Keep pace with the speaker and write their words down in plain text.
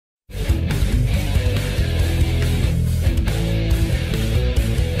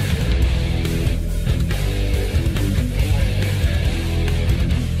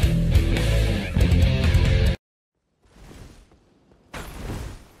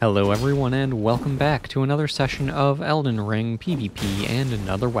Hello everyone and welcome back to another session of Elden Ring PvP and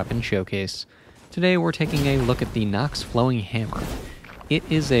another weapon showcase. Today we're taking a look at the Nox Flowing Hammer. It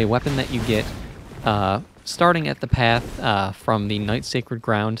is a weapon that you get starting at the path from the Night Sacred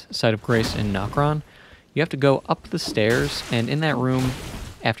Ground site of Grace in Nokron. You have to go up the stairs, and in that room,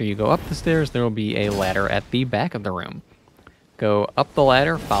 after you go up the stairs, there will be a ladder at the back of the room. Go up the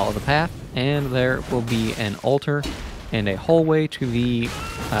ladder, follow the path, and there will be an altar and a hallway to the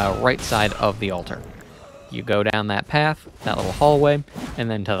right side of the altar. You go down that path, that little hallway, and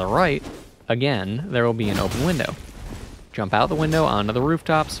then to the right, again, there will be an open window. Jump out the window onto the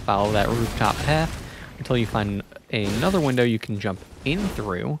rooftops, follow that rooftop path until you find another window you can jump in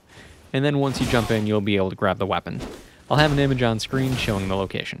through, and then once you jump in, you'll be able to grab the weapon. I'll have an image on screen showing the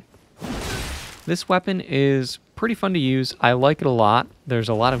location. This weapon is pretty fun to use. I like it a lot. There's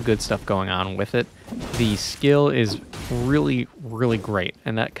a lot of good stuff going on with it. The skill is really great,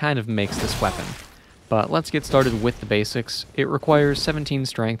 and that kind of makes this weapon. But let's get started with the basics. It requires 17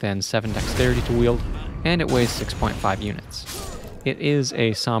 strength and 7 dexterity to wield, and it weighs 6.5 units. It is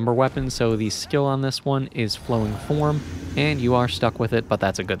a somber weapon, so the skill on this one is Flowing Form, and you are stuck with it, but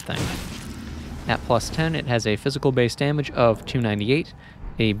that's a good thing. At plus 10, it has a physical base damage of 298,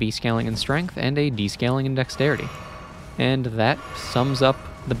 a B scaling in strength, and a D scaling in dexterity. And that sums up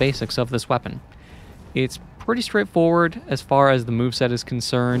the basics of this weapon. It's pretty straightforward as far as the moveset is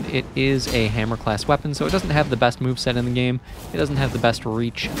concerned. It is a hammer class weapon, so it doesn't have the best moveset in the game. It doesn't have the best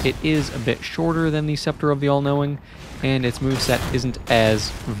reach. It is a bit shorter than the Scepter of the All-Knowing, and its moveset isn't as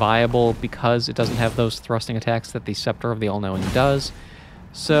viable because it doesn't have those thrusting attacks that the Scepter of the All-Knowing does.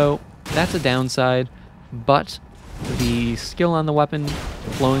 So that's a downside, but the skill on the weapon,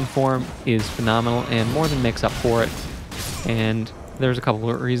 Flowing Form, is phenomenal and more than makes up for it, and there's a couple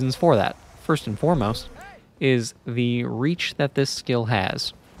of reasons for that. First and foremost is the reach that this skill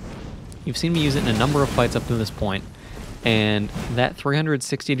has. You've seen me use it in a number of fights up to this point, and that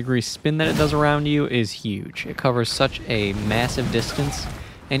 360-degree spin that it does around you is huge. It covers such a massive distance,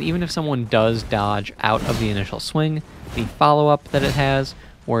 and even if someone does dodge out of the initial swing, the follow-up that it has,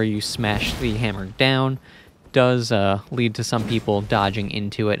 where you smash the hammer down, does lead to some people dodging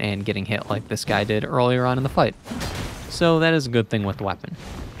into it and getting hit like this guy did earlier on in the fight. So that is a good thing with the weapon.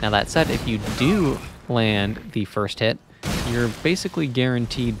 Now that said, if you do land the first hit, you're basically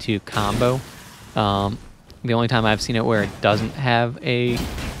guaranteed to combo. The only time I've seen it where it doesn't have a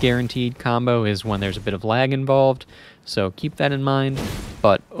guaranteed combo is when there's a bit of lag involved, so keep that in mind.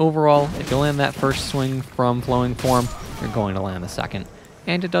 But overall, if you land that first swing from Flowing Form, you're going to land the second.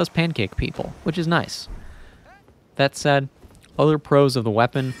 And it does pancake people, which is nice. That said, other pros of the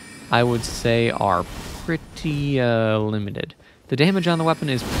weapon, I would say, are pretty limited. The damage on the weapon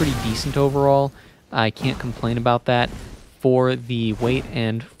is pretty decent overall. I can't complain about that. For the weight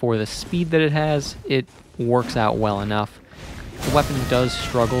and for the speed that it has, it works out well enough. The weapon does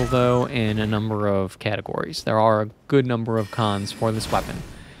struggle, though, in a number of categories. There are a good number of cons for this weapon.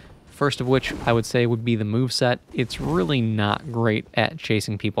 First of which I would say would be the moveset. It's really not great at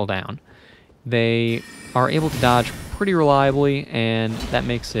chasing people down. They are able to dodge pretty reliably, and that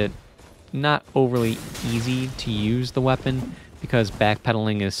makes it not overly easy to use the weapon, because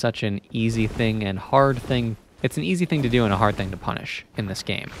backpedaling is such an easy thing and hard thing. It's an easy thing to do and a hard thing to punish in this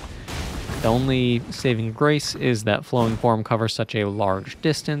game. The only saving grace is that Flowing Form covers such a large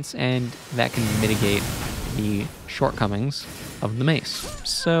distance, and that can mitigate the shortcomings of the mace.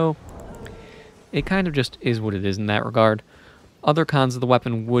 So it kind of just is what it is in that regard. Other cons of the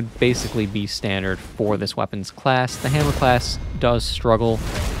weapon would basically be standard for this weapon's class. The hammer class does struggle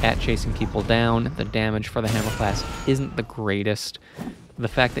at chasing people down. The damage for the hammer class isn't the greatest. The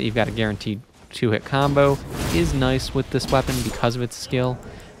fact that you've got a guaranteed 2-hit combo is nice with this weapon because of its skill,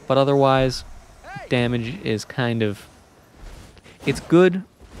 but otherwise, damage is kind of... it's good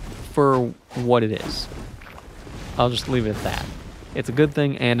for what it is. I'll just leave it at that. It's a good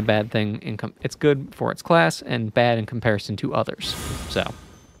thing and a bad thing. It's good for its class and bad in comparison to others. So,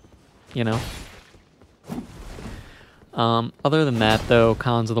 you know. Other than that, though,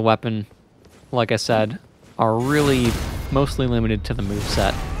 cons of the weapon, like I said, are really mostly limited to the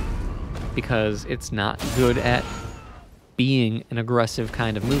moveset, because it's not good at being an aggressive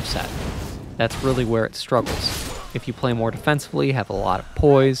kind of moveset. That's really where it struggles. If you play more defensively, have a lot of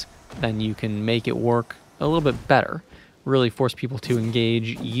poise, then you can make it work a little bit better. Really force people to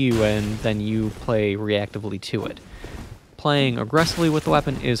engage you, and then you play reactively to it. Playing aggressively with the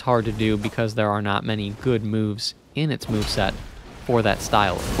weapon is hard to do because there are not many good moves in its moveset for that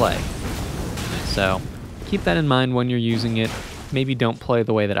style of play. So keep that in mind when you're using it. Maybe don't play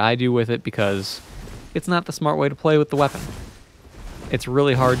the way that I do with it, because it's not the smart way to play with the weapon. It's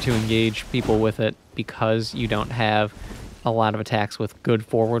really hard to engage people with it because you don't have a lot of attacks with good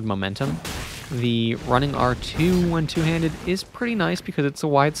forward momentum. The running R2 when two-handed is pretty nice because it's a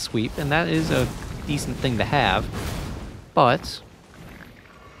wide sweep, and that is a decent thing to have. But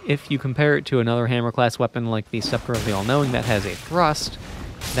if you compare it to another hammer class weapon like the Scepter of the All-Knowing that has a thrust,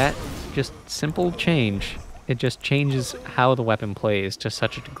 that just simple change, it just changes how the weapon plays to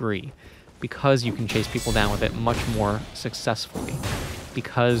such a degree. Because you can chase people down with it much more successfully.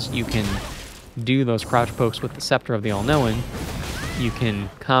 Because you can do those crouch pokes with the Scepter of the All-Knowing, you can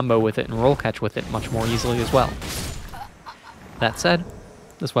combo with it and roll catch with it much more easily as well. That said,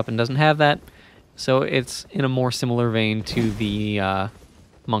 this weapon doesn't have that, so it's in a more similar vein to the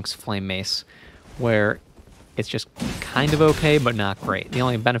Monk's Flame Mace, where it's just kind of okay, but not great. The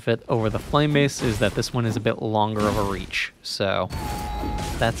only benefit over the Flame Mace is that this one is a bit longer of a reach, so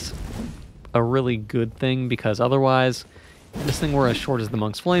that's a really good thing, because otherwise, if this thing were as short as the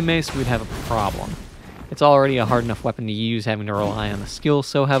Monk's Flame Mace, we'd have a problem. It's already a hard enough weapon to use, having to rely on the skill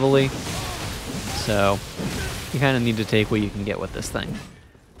so heavily, so you kind of need to take what you can get with this thing.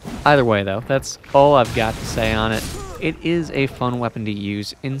 Either way, though, that's all I've got to say on it. It is a fun weapon to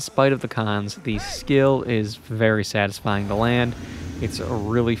use, in spite of the cons. The skill is very satisfying to land. It's a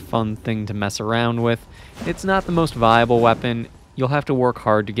really fun thing to mess around with. It's not the most viable weapon. You'll have to work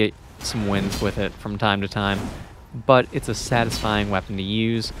hard to get some wins with it from time to time, but it's a satisfying weapon to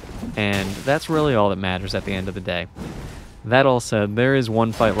use, and that's really all that matters at the end of the day. That all said, there is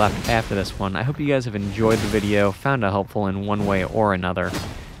one fight left after this one. I hope you guys have enjoyed the video, found it helpful in one way or another.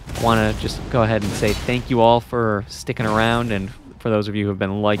 I want to just go ahead and say thank you all for sticking around, and for those of you who have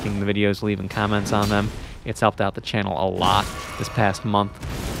been liking the videos, leaving comments on them. It's helped out the channel a lot this past month.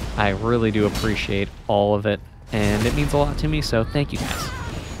 I really do appreciate all of it, and it means a lot to me, so thank you guys.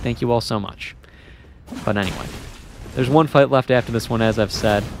 Thank you all so much. But anyway, there's one fight left after this one, as I've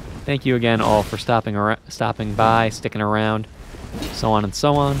said. Thank you again all for stopping by, sticking around, so on and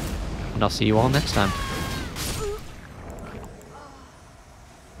so on, and I'll see you all next time.